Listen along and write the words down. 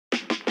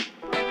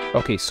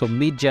Okay, so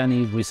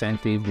Midjourney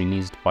recently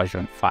released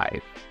version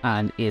 5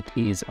 and it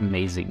is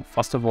amazing.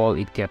 First of all,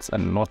 it gets a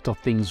lot of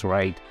things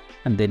right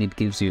and then it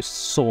gives you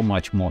so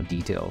much more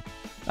detail.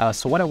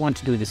 So what I want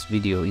to do in this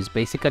video is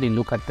basically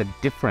look at the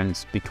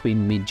difference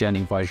between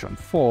Midjourney version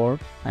 4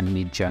 and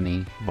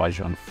Midjourney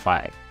version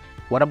 5.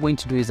 What I'm going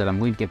to do is that I'm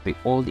going to get the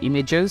old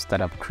images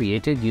that I've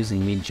created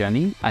using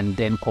Midjourney and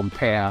then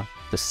compare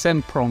the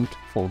same prompt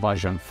for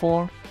version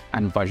 4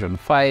 and version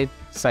 5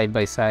 side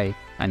by side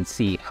and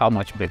see how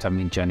much better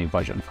Midjourney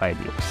version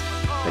 5 looks.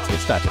 Let's get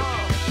started.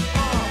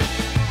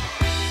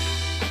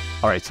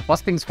 Alright, so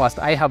first things first,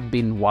 I have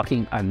been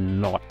working a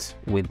lot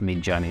with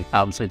Midjourney.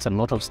 So it's a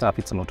lot of stuff,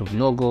 it's a lot of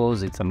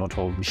logos, it's a lot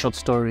of short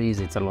stories,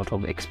 it's a lot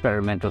of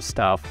experimental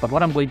stuff. But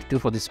what I'm going to do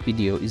for this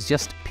video is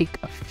just pick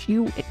a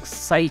few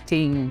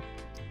exciting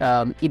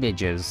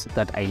images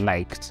that I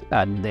liked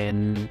and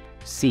then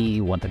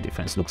see what the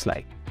difference looks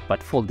like.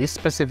 But for this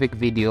specific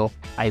video,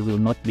 I will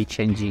not be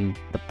changing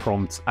the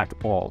prompts at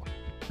all.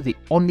 The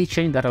only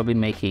change that I'll be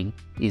making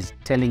is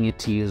telling it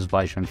to use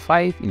version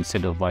 5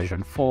 instead of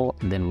version 4,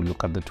 and then we'll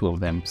look at the two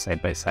of them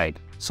side by side.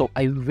 So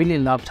I really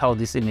loved how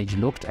this image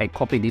looked. I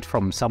copied it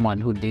from someone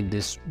who did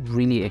this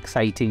really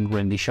exciting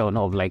rendition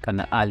of like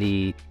an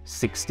early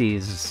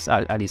 60s,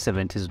 early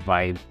 70s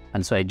vibe.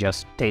 And so I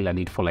just tailored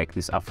it for like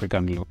this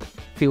African look.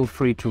 Feel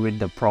free to read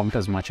the prompt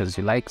as much as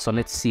you like. So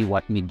let's see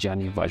what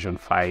Midjourney version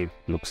 5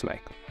 looks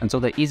like. And so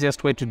the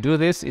easiest way to do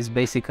this is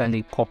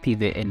basically copy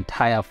the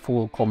entire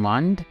full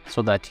command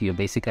so that you're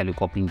basically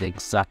copying the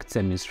exact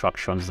same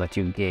instructions that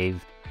you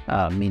gave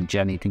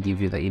Midjourney to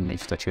give you the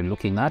image that you're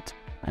looking at.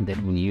 And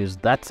then we'll use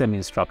that same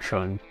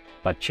instruction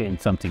but change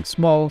something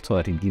small so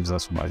that it gives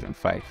us version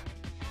 5.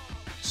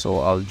 So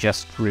I'll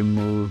just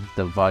remove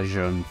the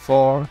version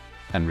 4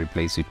 and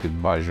replace it with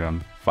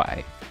version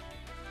 5.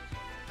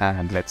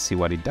 And let's see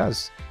what it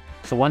does.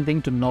 So one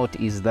thing to note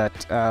is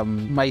that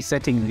my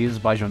settings use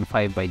version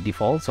 5 by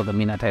default. So the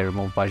minute I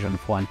remove version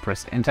 4 and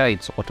press enter,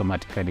 it's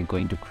automatically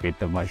going to create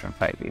the version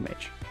 5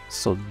 image.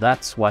 So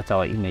that's what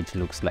our image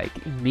looks like.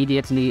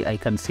 Immediately, I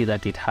can see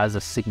that it has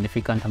a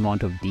significant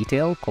amount of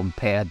detail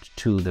compared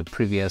to the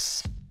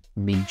previous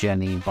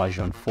Midjourney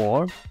version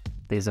 4.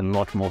 There's a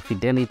lot more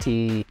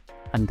fidelity.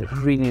 And the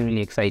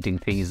really exciting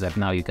thing is that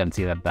now you can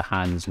see that the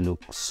hands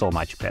look so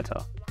much better.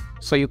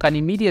 So you can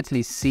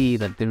immediately see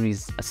that there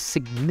is a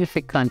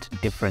significant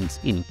difference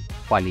in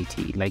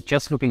quality. Like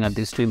just looking at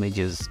these two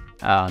images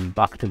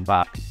back to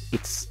back,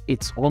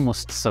 it's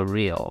almost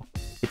surreal.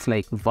 It's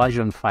like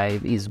version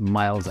 5 is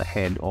miles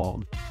ahead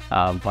of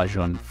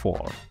version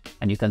 4.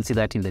 And you can see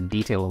that in the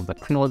detail of the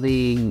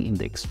clothing, in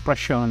the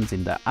expressions,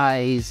 in the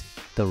eyes,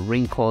 the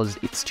wrinkles.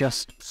 It's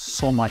just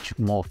so much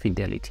more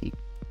fidelity.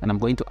 And I'm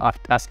going to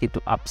ask it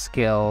to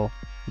upscale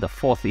the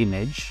fourth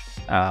image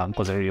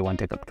because I really want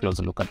to take a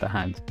closer look at the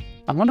hands.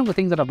 And one of the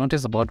things that I've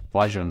noticed about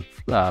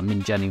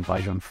Midjourney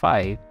version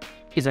 5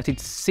 is that it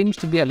seems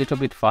to be a little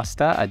bit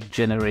faster at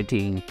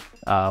generating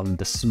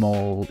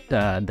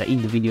the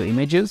individual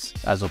images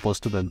as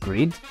opposed to the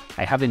grid.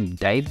 I haven't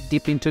dived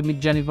deep into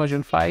Midjourney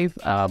version 5,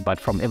 but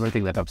from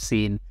everything that I've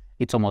seen,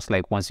 it's almost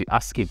like once you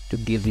ask it to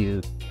give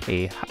you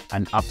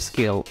an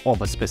upscale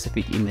of a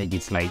specific image,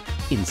 it's like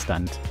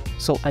instant.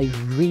 So I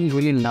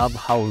really love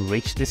how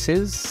rich this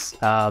is.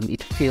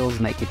 It feels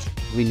like it's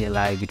really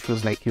alive. It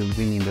feels like you're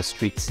really in the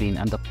street scene,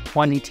 and the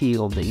quality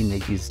of the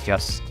image is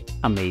just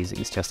amazing.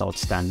 It's just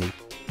outstanding.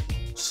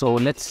 So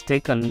let's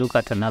take a look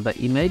at another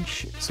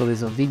image. So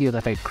there's a video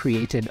that I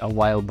created a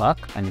while back,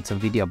 and it's a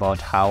video about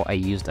how I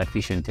used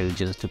artificial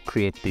intelligence to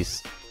create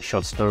this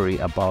short story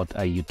about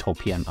a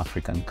utopian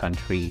African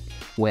country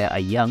where a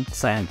young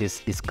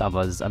scientist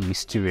discovers a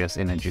mysterious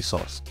energy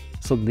source.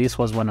 So this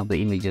was one of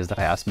the images that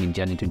I asked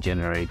Midjourney to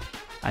generate,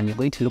 and you're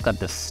going to look at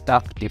the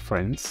stark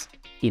difference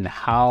in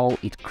how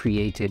it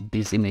created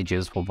these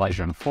images for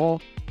version 4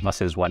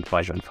 versus what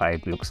version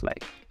 5 looks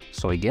like.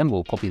 So again,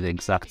 we'll copy the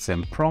exact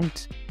same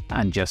prompt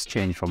and just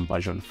change from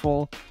version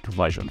 4 to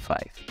version 5.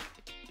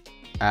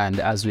 And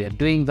as we are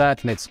doing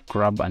that, let's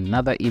grab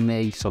another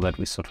image so that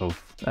we sort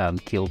of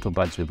kill two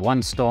birds with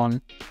one stone.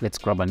 Let's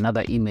grab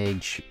another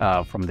image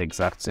from the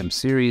exact same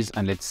series,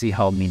 and let's see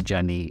how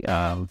Midjourney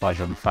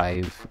version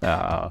 5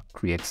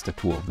 creates the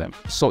two of them.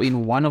 So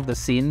in one of the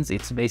scenes,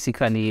 it's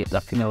basically the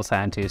female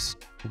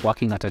scientist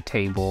working at a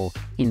table,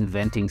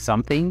 inventing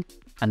something.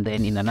 And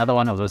then in another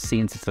one of those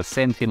scenes, it's the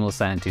same female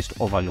scientist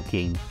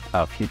overlooking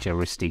a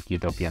futuristic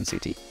utopian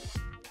city.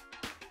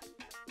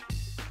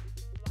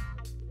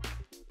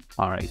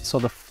 All right, so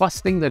the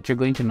first thing that you're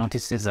going to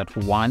notice is that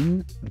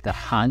one, the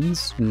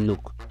hands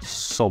look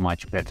so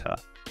much better.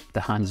 The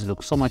hands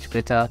look so much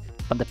better,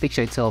 but the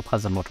picture itself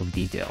has a lot of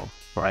detail,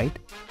 right?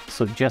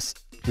 So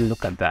just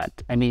look at that.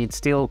 I mean, it's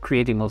still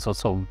creating all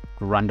sorts of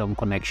random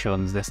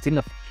connections. There's still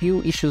a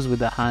few issues with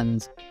the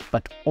hands,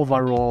 but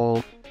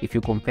overall, if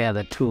you compare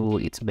the two,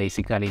 it's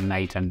basically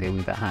night and day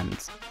with the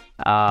hands.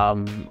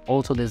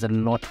 Also, there's a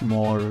lot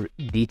more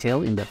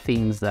detail in the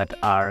things that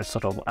are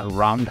sort of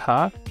around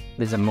her.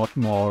 There's a lot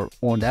more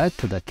order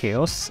to the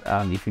chaos.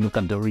 If you look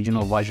at the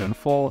original version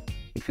 4,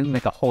 it feels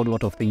like a whole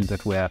lot of things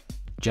that were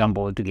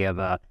jumbled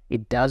together.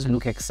 It does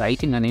look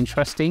exciting and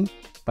interesting,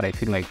 but I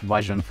feel like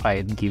version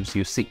 5 gives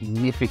you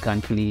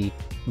significantly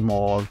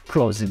more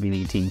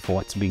plausibility for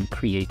what's being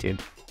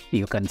created.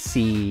 You can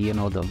see, you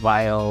know, the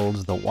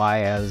vials, the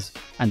wires,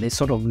 and they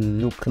sort of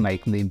look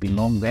like they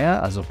belong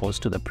there, as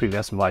opposed to the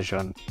previous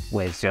version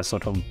where it's just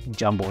sort of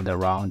jumbled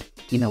around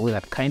in a way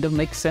that kind of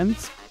makes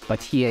sense.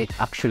 But here it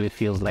actually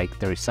feels like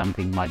there is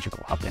something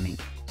magical happening.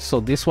 So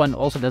this one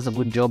also does a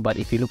good job, but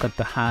if you look at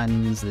the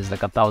hands, there's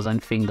like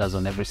 1,000 fingers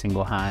on every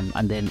single hand.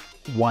 And then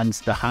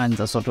once the hands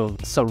are sort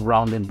of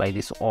surrounded by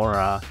this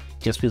aura,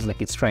 just feels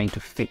like it's trying to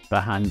fit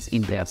the hands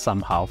in there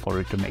somehow for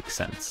it to make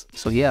sense.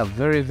 So yeah,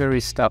 very, very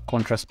stark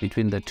contrast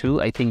between the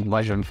two. I think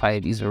version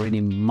 5 is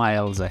already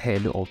miles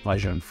ahead of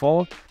version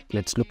 4.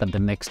 Let's look at the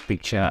next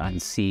picture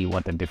and see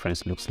what the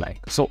difference looks like.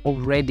 So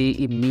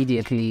already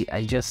immediately,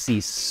 I just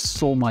see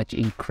so much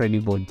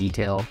incredible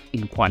detail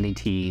in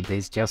quality.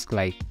 There's just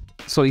like,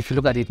 so if you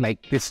look at it,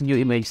 like this new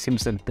image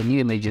seems that the new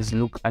images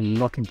look a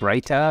lot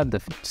brighter. The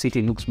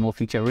city looks more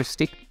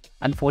futuristic.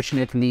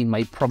 Unfortunately,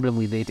 my problem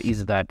with it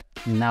is that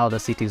now the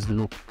cities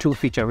look too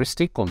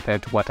futuristic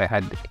compared to what I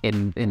had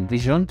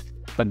envisioned.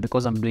 But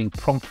because I'm doing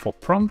prompt for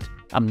prompt,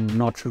 I'm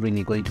not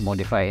really going to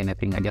modify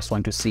anything. I just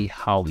want to see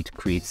how it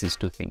creates these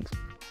two things.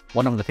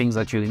 One of the things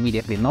that you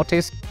immediately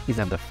notice is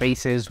that the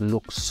faces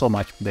look so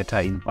much better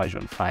in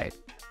version 5.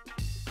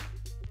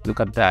 Look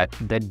at that,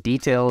 the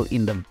detail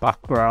in the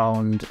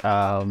background.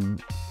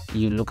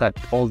 You look at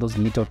all those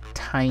little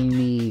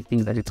tiny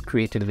things that it's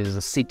created. There's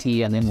a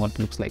city and then what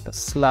looks like a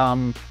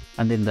slum,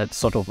 and then that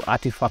sort of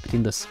artifact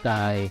in the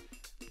sky.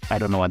 I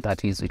don't know what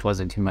that is. It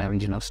wasn't in my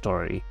original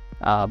story.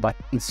 But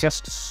it's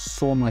just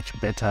so much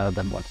better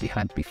than what we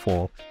had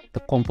before. The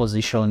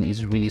composition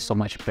is really so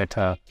much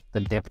better.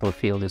 The depth of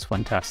field is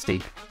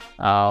fantastic.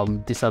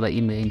 This other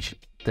image,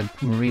 the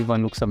river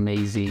looks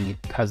amazing.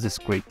 It has this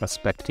great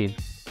perspective.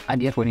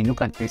 And yet when you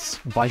look at this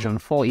version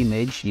 4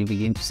 image, you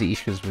begin to see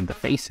issues with the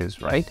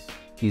faces, right?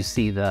 You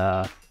see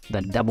the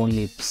double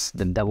lips,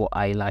 the double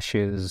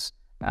eyelashes,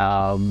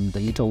 the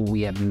little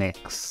weird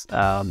necks.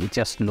 It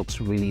just looks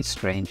really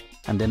strange.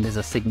 And then there's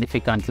a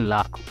significant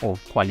lack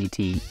of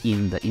quality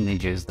in the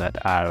images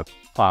that are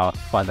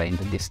farther in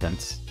the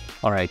distance.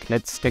 All right,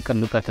 let's take a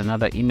look at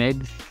another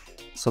image.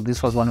 So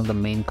this was one of the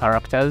main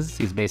characters.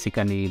 He's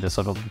basically the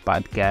sort of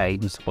bad guy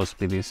who's supposed to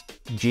be this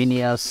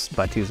genius,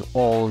 but he's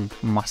old,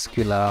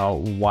 muscular,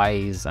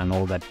 wise, and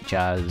all that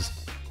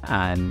jazz.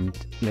 And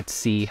let's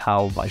see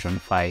how version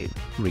 5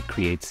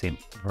 recreates him.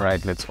 All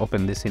right, let's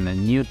open this in a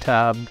new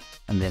tab,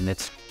 and then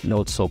let's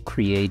also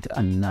create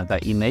another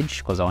image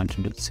because I want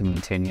to do it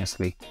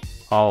simultaneously.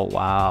 Oh,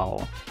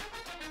 wow.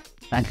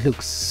 That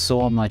looks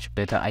so much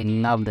better. I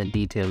love the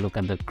detail. Look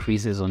at the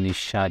creases on his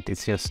shirt.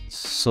 It's just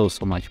so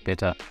much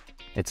better.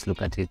 Let's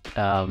look at it.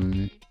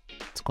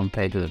 It's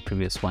compared to the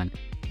previous one.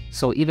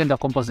 So even the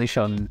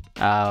composition,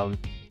 I'm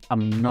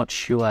not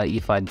sure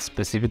if I'd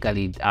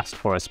specifically asked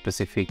for a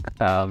specific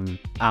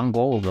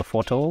angle of the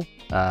photo,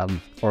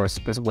 or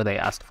whether I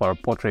asked for a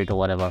portrait or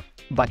whatever.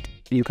 But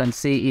you can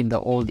see in the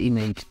old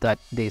image that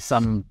there's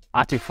some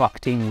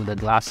artifacting with the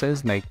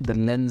glasses, like the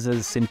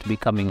lenses seem to be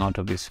coming out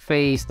of his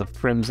face, the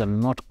frames are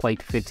not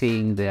quite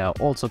fitting, there are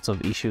all sorts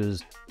of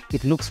issues.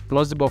 It looks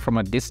plausible from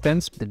a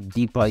distance. The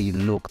deeper you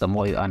look, the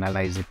more you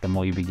analyze it, the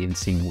more you begin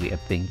seeing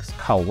weird things.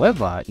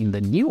 However, in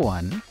the new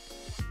one,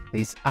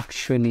 there's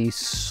actually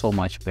so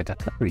much better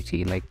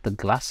clarity. Like the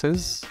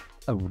glasses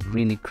are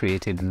really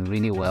created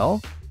really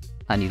well,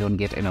 and you don't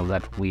get any of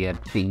that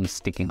weird thing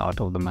sticking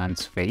out of the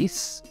man's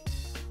face.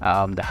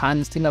 The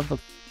hands still have a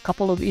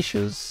couple of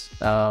issues.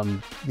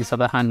 This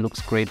other hand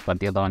looks great, but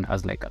the other one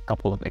has like a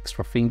couple of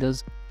extra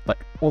fingers. But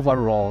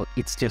overall,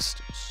 it's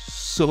just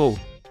so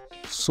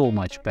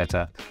much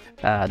better.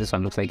 This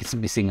one looks like it's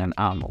missing an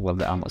arm. Well,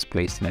 the arm was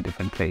placed in a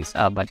different place,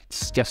 but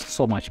it's just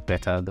so much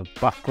better. The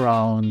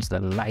backgrounds,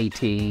 the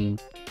lighting,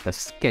 the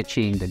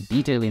sketching, the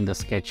detail in the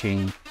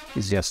sketching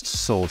is just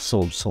so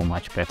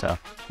much better.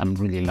 I'm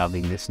really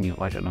loving this new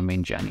version of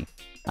Midjourney,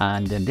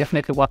 and then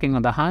definitely working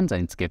on the hands,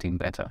 and it's getting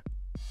better.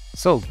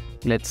 So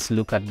let's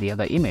look at the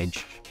other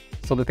image.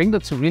 So the thing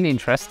that's really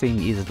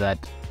interesting is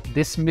that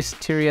this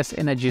mysterious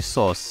energy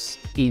source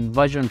in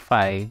version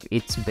 5,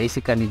 it's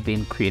basically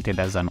been created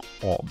as an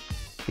orb.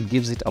 It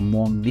gives it a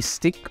more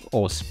mystic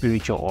or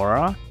spiritual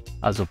aura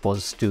as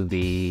opposed to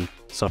the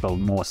sort of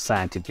more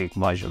scientific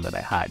version that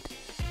I had.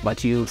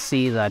 But you'll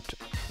see that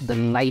the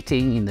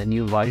lighting in the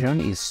new version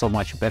is so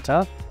much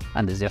better,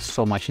 and there's just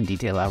so much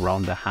detail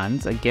around the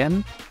hands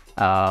again,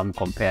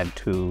 compared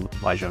to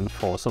version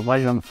 4. So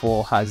version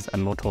 4 has a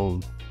lot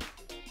of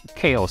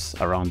chaos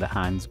around the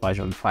hands.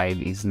 Version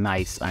 5 is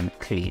nice and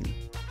clean.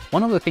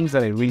 One of the things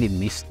that I really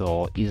miss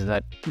though is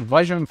that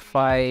version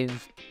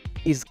 5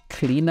 is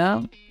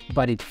cleaner,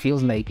 but it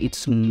feels like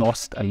it's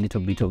lost a little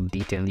bit of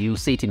detail. You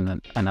see it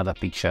in another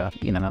picture,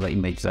 in another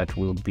image that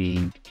will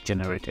be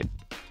generated.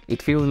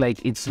 it feels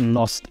like it's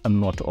lost a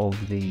lot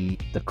of the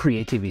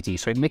creativity.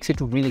 So it makes it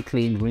really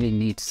clean, really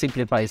neat,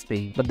 simplifies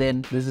things. But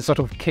then there's a sort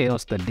of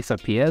chaos that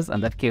disappears,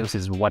 and that chaos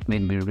is what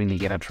made me really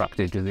get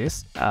attracted to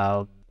this.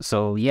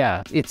 So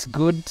yeah, it's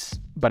good,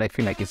 but I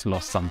feel like it's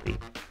lost something.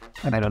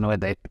 And I don't know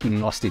whether it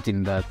lost it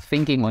in the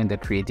thinking or in the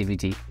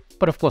creativity.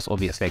 But of course,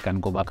 obviously, I can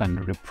go back and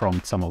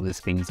reprompt some of these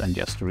things and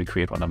just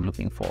recreate what I'm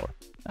looking for.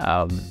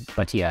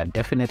 But yeah,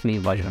 definitely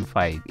version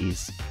 5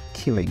 is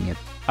killing it,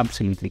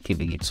 absolutely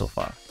killing it so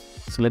far.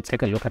 So let's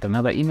take a look at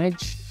another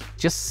image.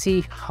 Just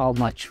see how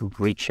much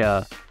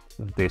richer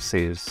this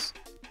is,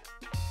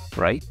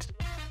 right?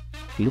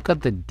 Look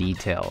at the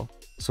detail.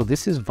 So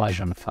this is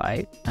version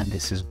 5 and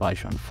this is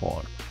version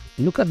 4.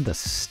 Look at the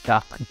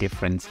stark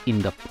difference in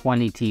the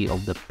quality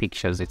of the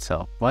pictures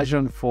itself.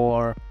 Version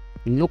 4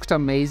 looked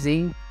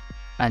amazing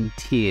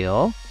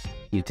until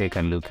you take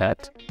a look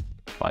at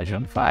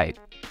version 5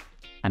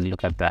 and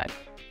look at that.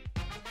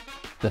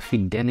 The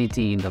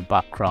fidelity in the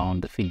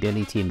background, the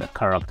fidelity in the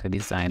character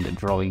design, the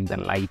drawing, the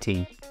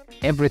lighting,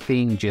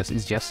 everything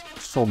is just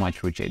so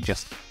much richer. It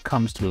just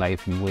comes to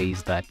life in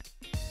ways that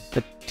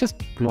just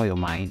blow your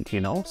mind,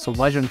 you know? So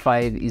version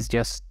 5 is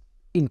just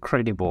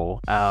incredible.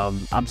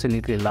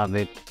 Absolutely love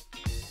it.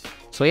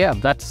 So yeah,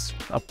 that's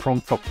a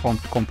prompt for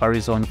prompt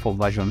comparison for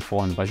version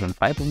 4 and version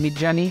 5 of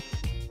Midjourney.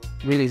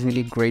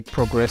 Really great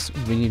progress,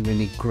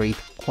 really great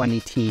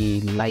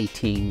quality,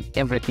 lighting,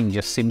 everything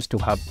just seems to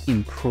have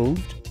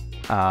improved.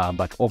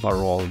 But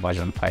overall,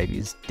 version 5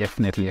 is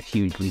definitely a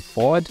huge leap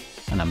forward,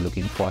 and I'm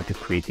looking forward to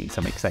creating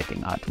some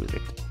exciting art with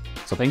it.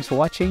 So thanks for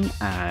watching,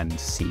 and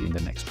see you in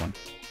the next one.